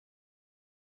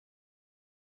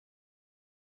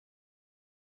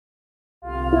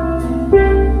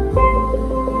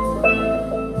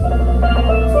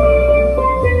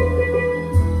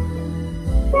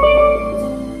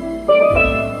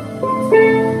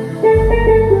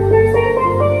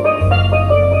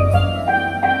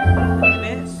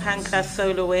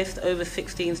Soloist, over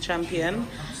 16's champion.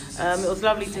 It was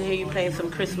lovely to hear you playing some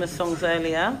Christmas songs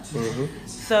earlier.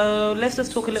 So let's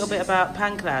just talk a little bit about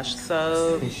Panclash.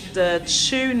 So the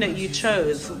tune that you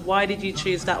chose, why did you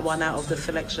choose that one out of the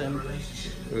selection?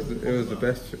 It was the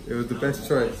best. It was the best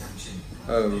choice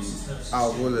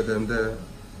out of all of them. There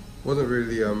wasn't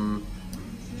really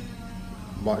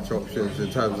much options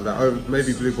in terms of that. Oh,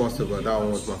 maybe Blue Bossa, but that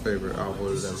one was my favourite out of all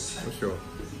of them for sure.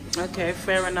 Okay,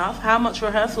 fair enough. How much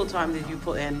rehearsal time did you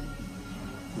put in?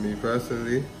 Me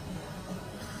personally,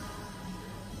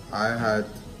 I had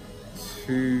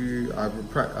I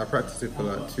practiced it for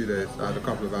like 2 days. I had a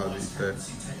couple of hours each day,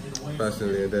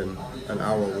 personally, and then an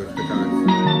hour with the guys.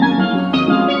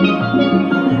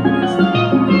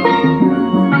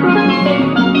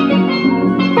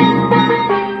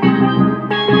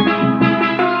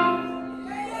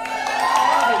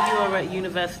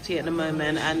 University at the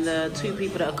moment, and the two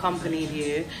people that accompanied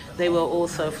you, they were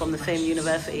also from the same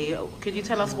university. Could you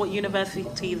tell us what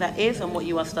university that is and what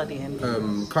you are studying?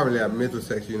 Currently at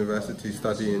Middlesex University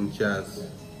studying jazz.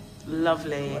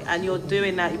 Lovely. And you're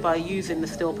doing that by using the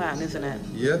steelpan, isn't it?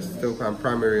 Yes, steelpan,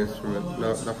 primary instrument,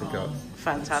 nothing else.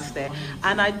 Fantastic.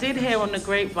 And I did hear on the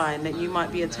grapevine that you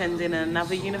might be attending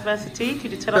another university.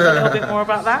 Could you tell us a little bit more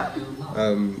about that?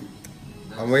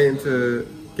 I'm waiting to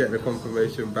get the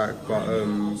confirmation back, but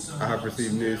I have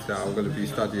received news that I'm going to be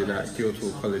studying at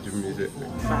Guildhall College of Music.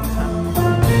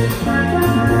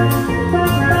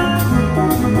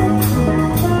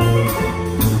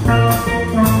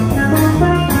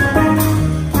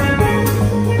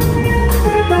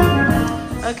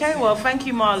 Okay, well, thank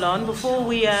you, Marlon. Before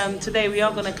we, today we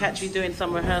are going to catch you doing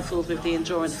some rehearsals with the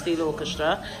Endurance Steel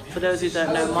Orchestra. For those who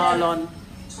don't know, Marlon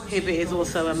Hibbert is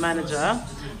also a manager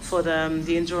for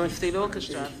the Endurance Steel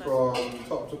Orchestra. From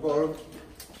top to bottom.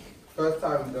 First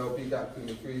time there'll be gaps in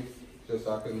the trees, just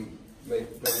so I can make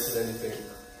it anything.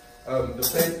 The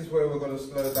places where we're going to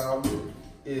slow down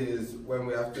is when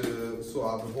we have to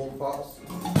sort out the horn parts.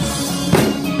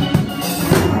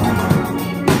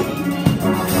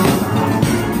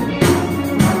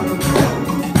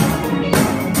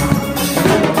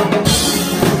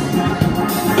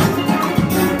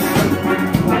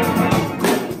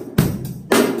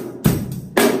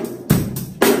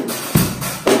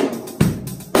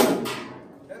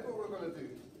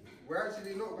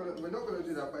 We're not going to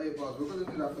do that for 8 bars, we're going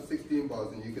to do that for 16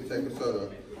 bars, and you can take a solo.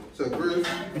 So Groove,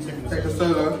 take a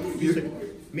solo. You.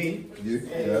 Me? You,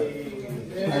 yeah.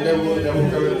 And then we'll go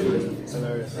into it.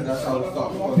 And that's how we'll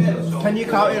start. Can you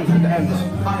count in from the end?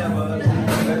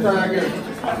 Let's try again.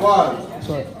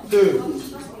 1, 2,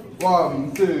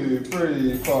 1, 2,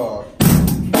 3, 4.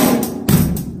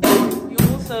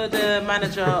 You're also the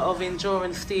manager of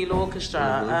Endurance Steel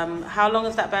Orchestra. How long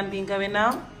has that band been going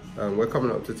now? We're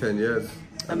coming up to 10 years.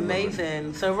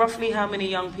 Amazing. So roughly how many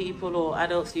young people or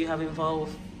adults do you have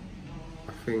involved?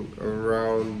 I think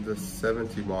around the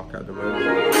 70 mark at the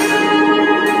moment.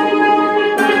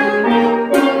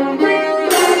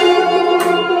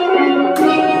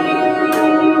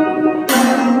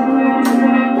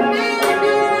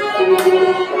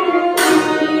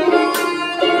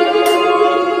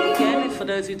 For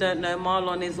those who don't know,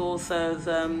 Marlon is also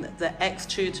the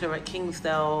ex-tutor at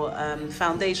Kingsdale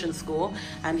Foundation School,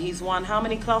 and he's won how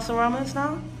many Classaramas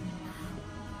now?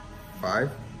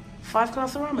 5. 5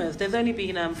 Classaramas? There's only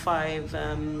been 5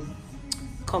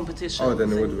 competitions. Oh,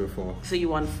 then it would have been 4. So you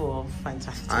won 4,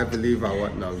 fantastic. I believe I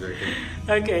won, no, I'm joking.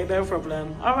 Okay, no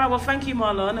problem. All right, well, thank you,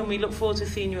 Marlon, and we look forward to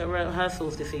seeing you at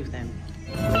rehearsals this evening.